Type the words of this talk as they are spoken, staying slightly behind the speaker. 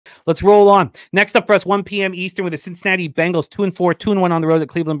Let's roll on. Next up for us, 1 p.m. Eastern with the Cincinnati Bengals, 2-4, 2-1 on the road at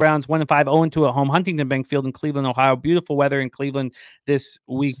Cleveland Browns, 1-5, 0-2 at home, Huntington Bank Field in Cleveland, Ohio. Beautiful weather in Cleveland this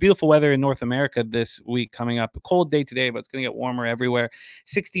week. Beautiful weather in North America this week coming up. A cold day today, but it's going to get warmer everywhere.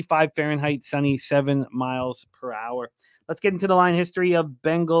 65 Fahrenheit, sunny, 7 miles per hour. Let's get into the line history of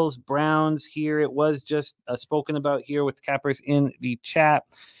Bengals Browns here. It was just spoken about here with the Cappers in the chat.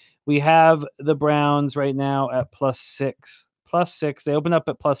 We have the Browns right now at +6. +6. They opened up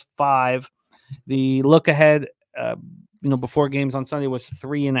at +5. The look ahead, before games on Sunday was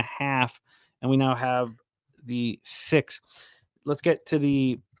 3.5, and we now have the 6. Let's get to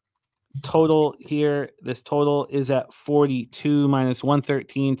the total here. This total is at 42 minus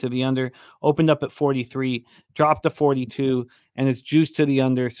 113 to the under. Opened up at 43, dropped to 42, and it's juiced to the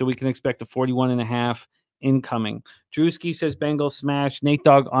under, so we can expect a 41.5 incoming. Drewski says Bengals smash. Nate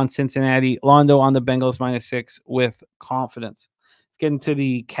Dogg on Cincinnati. Londo on the Bengals -6 with confidence. Let's get into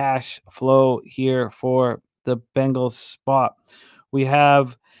the cash flow here for the Bengals spot. We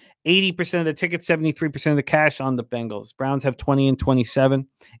have 80% of the tickets, 73% of the cash on the Bengals. Browns have 20 and 27.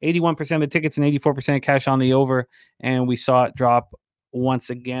 81% of the tickets and 84% of cash on the over, and we saw it drop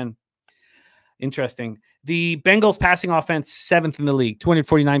once again. Interesting. The Bengals passing offense, 7th in the league,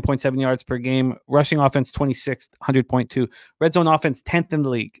 249.7 yards per game. Rushing offense, 26th, 100.2. Red zone offense, 10th in the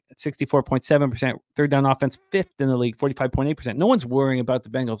league, at 64.7%. Third down offense, 5th in the league, 45.8%. No one's worrying about the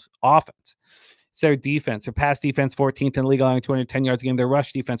Bengals offense. It's their defense. Their pass defense, 14th in the league, allowing 210 yards a game. Their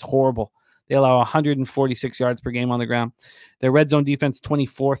rush defense, horrible. They allow 146 yards per game on the ground. Their red zone defense,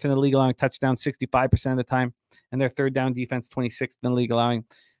 24th in the league, allowing touchdowns 65% of the time. And their third down defense, 26th in the league, allowing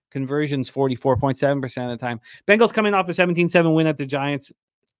conversions 44.7% of the time. Bengals coming off a 17-7 win at the Giants,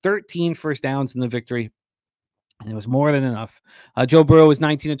 13 first downs in the victory, and it was more than enough. Joe Burrow was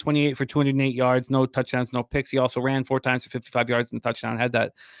 19-28 for 208 yards, no touchdowns, no picks. He also ran 4 times for 55 yards and a touchdown, had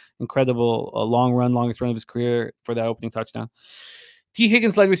that incredible longest run of his career for that opening touchdown. T.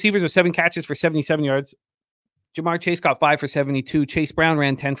 Higgins led receivers with 7 catches for 77 yards. Jamar Chase got 5 for 72. Chase Brown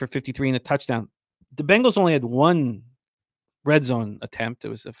ran 10 for 53 and a touchdown. The Bengals only had 1 red zone attempt. It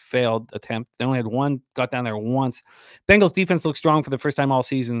was a failed attempt. They only had 1, got down there once. Bengals defense looked strong for the first time all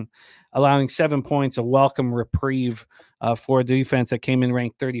season, allowing 7 points, a welcome reprieve for a defense that came in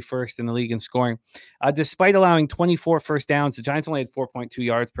ranked 31st in the league in scoring. Despite allowing 24 first downs, the Giants only had 4.2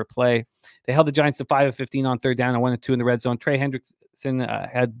 yards per play. They held the Giants to 5 of 15 on third down and 1 of 2 in the red zone. Trey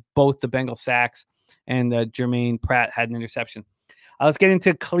Hendrickson had both the Bengals sacks, and Jermaine Pratt had an interception. Let's get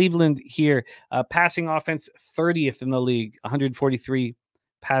into Cleveland here. Passing offense, 30th in the league, 143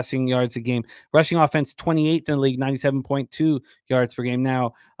 passing yards a game. Rushing offense, 28th in the league, 97.2 yards per game.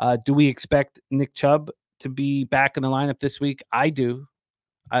 Now, do we expect Nick Chubb to be back in the lineup this week? I do.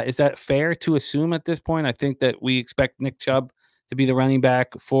 Is that fair to assume at this point? I think that we expect Nick Chubb to be the running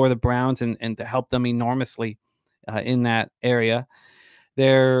back for the Browns and to help them enormously in that area.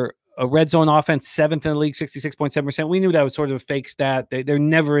 They're a red zone offense, 7th in the league, 66.7%. We knew that was sort of a fake stat. They're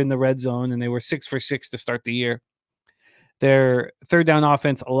never in the red zone, and they were 6 for 6 to start the year. Their third down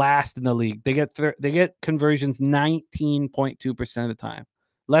offense, last in the league. They get conversions 19.2% of the time.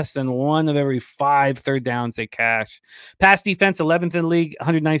 Less than 1 of every 5 third downs they cash. Pass defense, 11th in the league,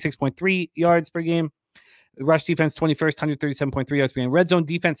 196.3 yards per game. Rush defense, 21st, 137.3 yards per game. Red zone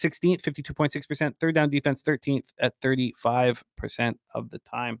defense, 16th, 52.6%. Third down defense, 13th at 35% of the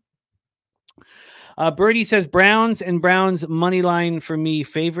time. Birdie says Browns money line for me,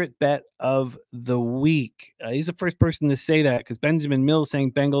 favorite bet of the week. He's the first person to say that because Benjamin Mills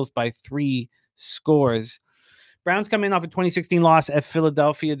saying Bengals by 3 scores. Browns come in off a 2016 loss at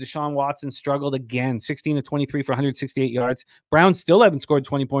Philadelphia. Deshaun Watson struggled again, 16-23 for 168 yards. Browns still haven't scored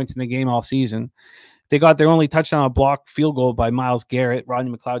 20 points in the game all season. They got their only touchdown, a blocked field goal by Myles Garrett.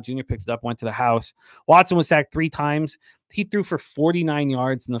 Rodney McLeod Jr. picked it up, went to the house. Watson was sacked 3 times. He threw for 49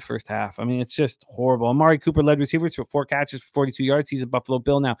 yards in the first half. I mean, it's just horrible. Amari Cooper led receivers for 4 catches for 42 yards. He's a Buffalo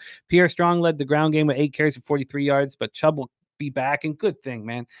Bill now. Pierre Strong led the ground game with 8 carries for 43 yards, but Chubb will be back, and good thing,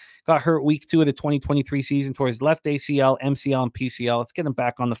 man. Got hurt week 2 of the 2023 season for his left ACL, MCL, and PCL. Let's get him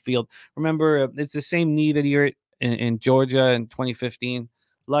back on the field. Remember, it's the same knee that he hurt in Georgia in 2015.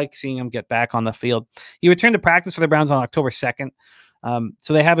 Like seeing him get back on the field. He returned to practice for the Browns on October 2nd.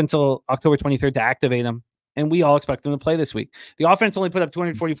 So they have until October 23rd to activate him, and we all expect him to play this week. The offense only put up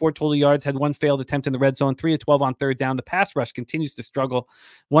 244 total yards, had 1 failed attempt in the red zone, 3 of 12 on third down. The pass rush continues to struggle.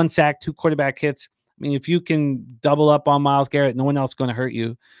 1 sack, 2 quarterback hits. I mean, if you can double up on Myles Garrett, no one else is going to hurt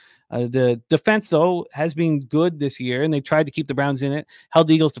you. The defense, though, has been good this year, and they tried to keep the Browns in it. Held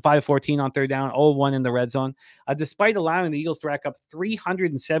the Eagles to 5 of 14 on third down, 0 of 1 in the red zone. Despite allowing the Eagles to rack up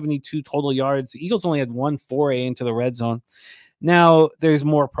 372 total yards, the Eagles only had 1 foray into the red zone. Now there's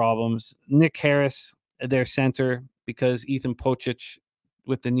more problems. Nick Harris, their center, because Ethan Pocic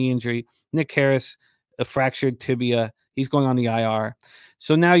with the knee injury. Nick Harris, a fractured tibia. He's going on the IR.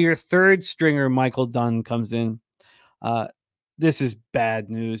 So now your third stringer, Michael Dunn, comes in. This is bad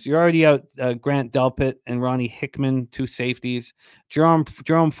news. You're already out Grant Delpit and Ronnie Hickman, 2 safeties. Jerome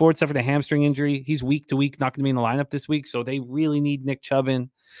Ford suffered a hamstring injury. He's week to week, not going to be in the lineup this week, so they really need Nick Chubb in.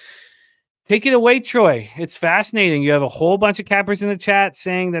 Take it away, Troy. It's fascinating. You have a whole bunch of cappers in the chat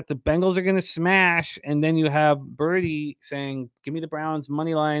saying that the Bengals are going to smash, and then you have Birdie saying, give me the Browns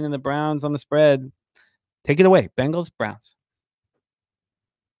money line and the Browns on the spread. Take it away. Bengals, Browns.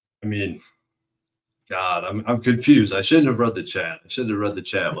 I mean, God, I'm confused. I shouldn't have read the chat.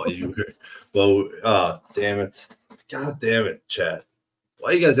 While you were. Well, damn it. God damn it, chat.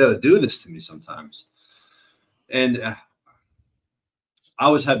 Why you guys got to do this to me sometimes? And I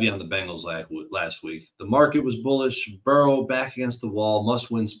was heavy on the Bengals last week. The market was bullish. Burrow back against the wall,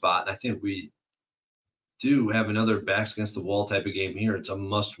 must-win spot. And I think we do have another backs against the wall type of game here. It's a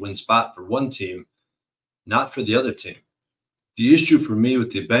must-win spot for one team, not for the other team. The issue for me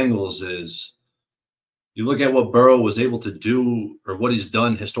with the Bengals is you look at what Burrow was able to do or what he's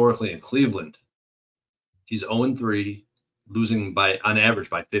done historically in Cleveland. He's 0-3, losing on average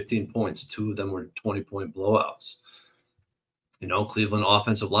by 15 points. 2 of them were 20-point blowouts. You know, Cleveland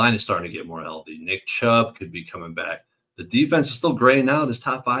offensive line is starting to get more healthy. Nick Chubb could be coming back. The defense is still graying out. It's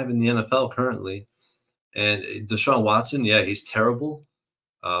top 5 in the NFL currently. And Deshaun Watson, yeah, he's terrible.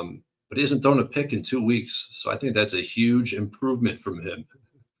 But he hasn't thrown a pick in 2 weeks. So I think that's a huge improvement from him.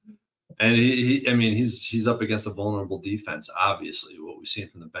 And he's up against a vulnerable defense, obviously, what we've seen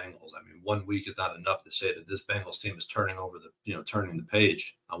from the Bengals. I mean, 1 week is not enough to say that this Bengals team is turning the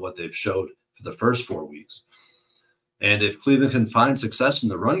page on what they've showed for the first 4 weeks. And if Cleveland can find success in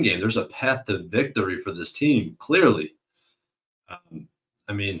the run game, there's a path to victory for this team, clearly.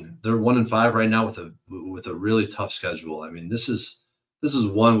 I mean, they're 1-5 right now with a really tough schedule. I mean, this is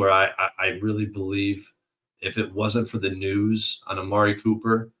one where I really believe if it wasn't for the news on Amari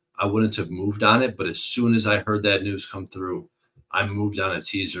Cooper, I wouldn't have moved on it. But as soon as I heard that news come through, I moved on a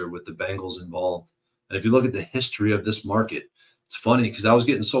teaser with the Bengals involved. And if you look at the history of this market, it's funny because I was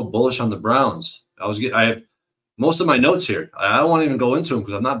getting so bullish on the Browns. I have most of my notes here. I don't want to even go into them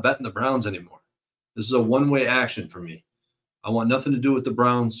because I'm not betting the Browns anymore. This is a one-way action for me. I want nothing to do with the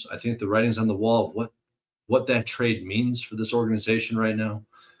Browns. I think the writing's on the wall of what that trade means for this organization right now.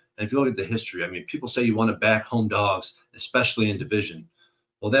 And if you look at the history, I mean, people say you want to back home dogs, especially in division.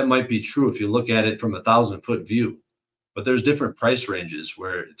 Well, that might be true if you look at it from a 1,000-foot view. But there's different price ranges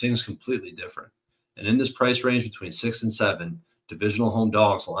where things completely different. And in this price range between 6 and 7, divisional home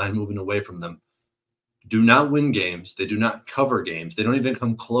dogs, line moving away from them, do not win games. They do not cover games. They don't even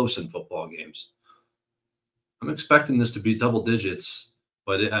come close in football games. I'm expecting this to be double digits,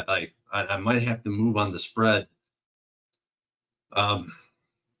 but I might have to move on the spread.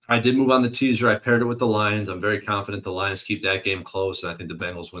 I did move on the teaser. I paired it with the Lions. I'm very confident the Lions keep that game close, and I think the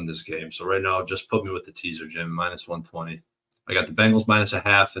Bengals win this game. So right now, just put me with the teaser, Jim, -120. I got the Bengals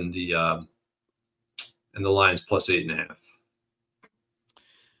 -0.5 and the Lions +8.5.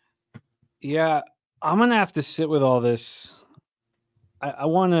 Yeah, I'm going to have to sit with all this. I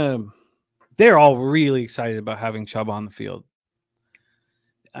want to – they're all really excited about having Chubb on the field.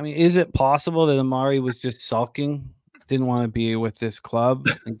 I mean, is it possible that Amari was just sulking, didn't want to be with this club,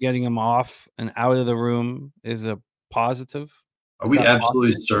 and getting him off and out of the room is a positive? Are we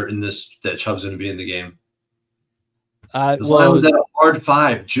absolutely certain that Chubb's going to be in the game? This line was at a hard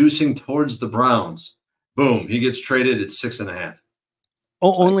 5, juicing towards the Browns. Boom, he gets traded at 6.5.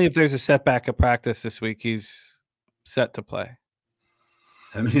 Only if there's a setback of practice this week, he's set to play.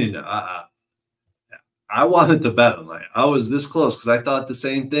 I mean, I wanted to bet him. I was this close because I thought the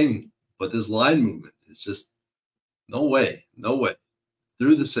same thing. But this line movement, it's just no way.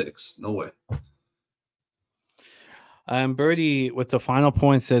 Through the 6, no way. Birdie with the final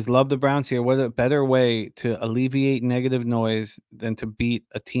point says, love the Browns here. What a better way to alleviate negative noise than to beat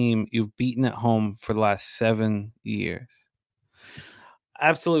a team you've beaten at home for the last 7 years.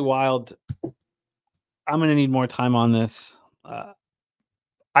 Absolutely wild. I'm going to need more time on this.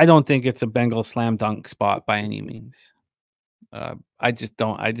 I don't think it's a Bengal slam dunk spot by any means. I just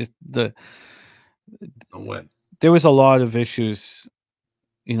don't. No way. There was a lot of issues.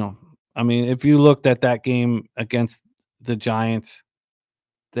 I mean, if you looked at that game against the Giants,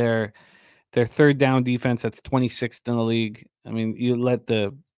 their third down defense, that's 26th in the league. I mean, you let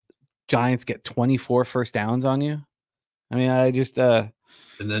the Giants get 24 first downs on you. I mean, I just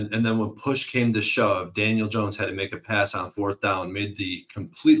and then when push came to shove, Daniel Jones had to make a pass on 4th down, made the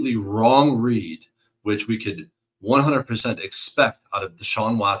completely wrong read, which we could 100% expect out of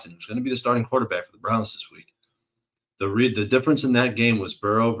Deshaun Watson, who's going to be the starting quarterback for the Browns this week. The difference in that game was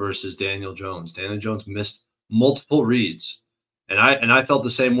Burrow versus Daniel Jones. Daniel Jones missed multiple reads, and I felt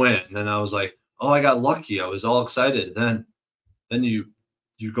the same way. And then I was like, oh, I got lucky. I was all excited. Then you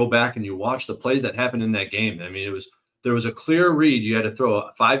go back and you watch the plays that happened in that game. I mean, there was a clear read. You had to throw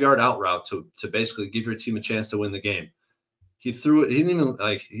a 5-yard out route to basically give your team a chance to win the game. He threw it. He didn't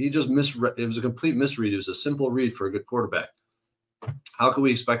even he just misread. It was a complete misread. It was a simple read for a good quarterback. How can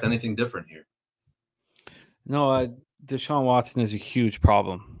we expect anything different here? No, Deshaun Watson is a huge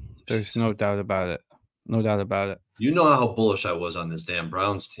problem. There's no doubt about it. No doubt about it. You know how bullish I was on this damn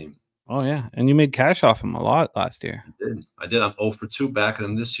Browns team. Oh, yeah. And you made cash off him a lot last year. I did. I'm 0 for 2 backing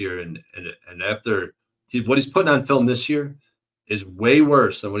him this year. And after what he's putting on film this year is way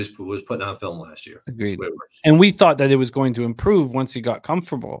worse than what he was putting on film last year. Agreed. Way worse. And we thought that it was going to improve once he got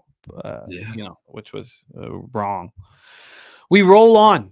comfortable, which was wrong. We roll on.